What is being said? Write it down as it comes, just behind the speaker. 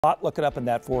Looking up in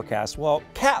that forecast. Well,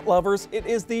 cat lovers, it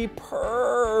is the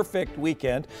perfect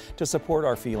weekend to support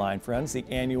our feline friends. The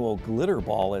annual Glitter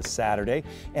Ball is Saturday,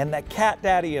 and the cat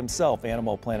daddy himself,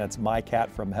 Animal Planet's My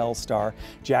Cat from Hell star,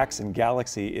 Jackson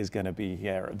Galaxy, is going to be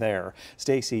there.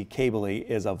 Stacy Cabley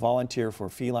is a volunteer for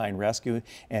feline rescue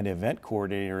and event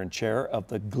coordinator and chair of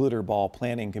the Glitter Ball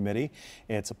Planning Committee.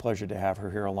 It's a pleasure to have her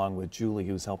here along with Julie,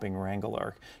 who's helping wrangle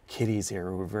our kitties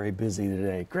here. We're very busy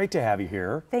today. Great to have you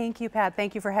here. Thank you, Pat.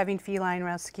 Thank you for having feline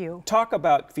rescue. Talk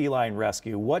about feline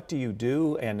rescue. What do you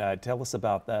do? And tell us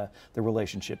about the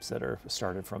relationships that are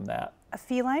started from that. A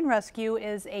feline rescue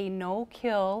is a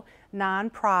no-kill,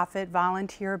 nonprofit,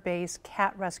 volunteer-based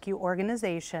cat rescue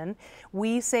organization.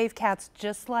 We save cats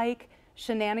just like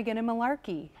Shenanigan and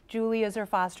Malarkey. Julie is our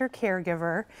foster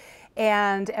caregiver.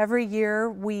 And every year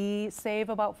we save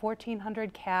about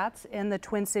 1,400 cats in the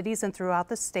Twin Cities and throughout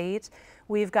the state.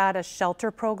 We've got a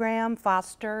shelter program,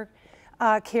 foster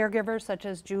caregivers such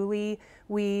as Julie.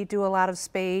 We do a lot of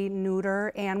spay,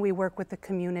 neuter, and we work with the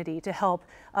community to help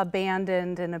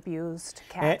abandoned and abused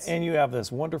cats. And you have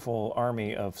this wonderful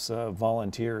army of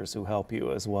volunteers who help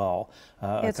you as well.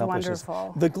 It's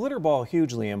wonderful. The Glitter Ball,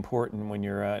 hugely important when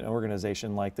you're an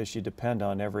organization like this. You depend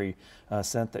on every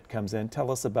cent that comes in.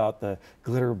 Tell us about the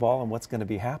Glitter Ball and what's going to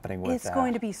be happening with that. It's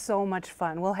going to be so much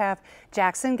fun. We'll have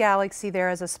Jackson Galaxy there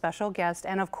as a special guest,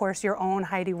 and of course your own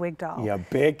Heidi Wigdahl. Yeah,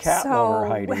 big cat lover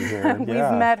Heidi here. We've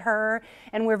met her,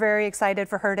 and we're very excited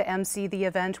for her to MC the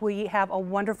event. We have a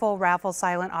wonderful raffle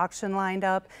silent auction lined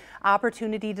up,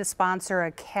 opportunity to sponsor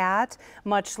a cat,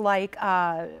 much like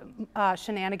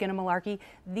Shenanigan and Malarkey.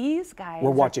 These guys.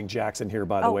 We're watching Jackson here,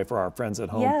 by the way, for our friends at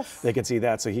home. Yes. They can see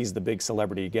that. So he's the big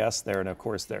celebrity guest there, and of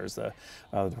course there's the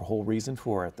whole reason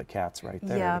for it. The cats right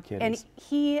there. Yeah, the and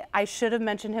I should have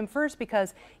mentioned him first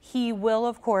because he will,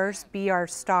 of course, be our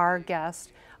star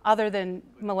guest. Other than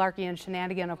Malarkey and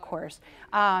Shenanigan, of course.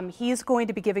 He's going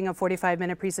to be giving a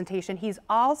 45-minute presentation. He's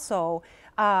also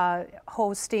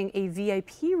hosting a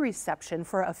VIP reception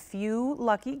for a few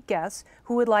lucky guests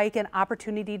who would like an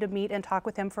opportunity to meet and talk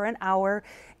with him for an hour,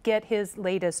 get his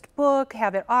latest book,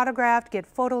 have it autographed, get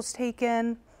photos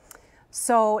taken.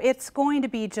 So it's going to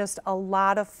be just a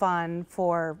lot of fun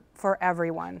for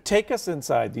everyone. Take us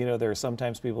inside. You know, there are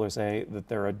sometimes people who say that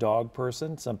they're a dog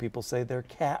person. Some people say they're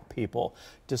cat people.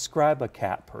 Describe a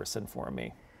cat person for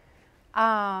me.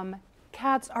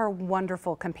 Cats are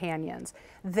wonderful companions.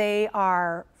 They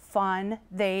are fun.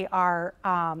 They are,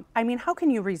 I mean, how can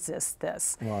you resist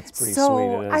this? Well, it's pretty sweet,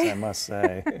 it is, I must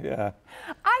say. Yeah.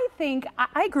 I think,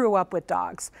 I grew up with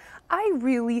dogs. I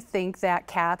really think that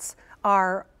cats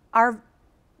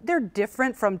they're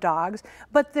different from dogs,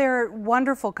 but they're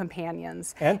wonderful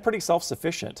companions. And pretty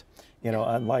self-sufficient, you know,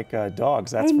 unlike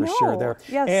dogs, that's for sure.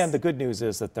 Yes. And the good news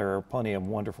is that there are plenty of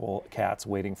wonderful cats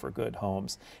waiting for good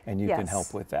homes, and you can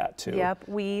help with that too. Yep,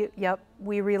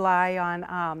 we rely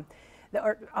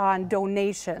on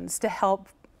donations to help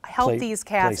these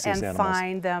cats and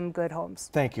find them good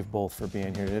homes. Thank you both for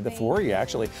being here today. The four of you,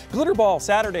 actually. Glitter Ball,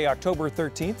 Saturday, October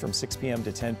 13th from 6 p.m.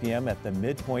 to 10 p.m. at the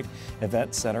Midpoint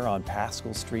Event Center on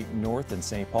Pascal Street North in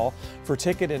St. Paul. For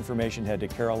ticket information, head to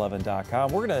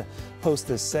KARE11.com. We're going to post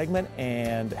this segment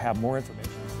and have more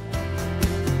information.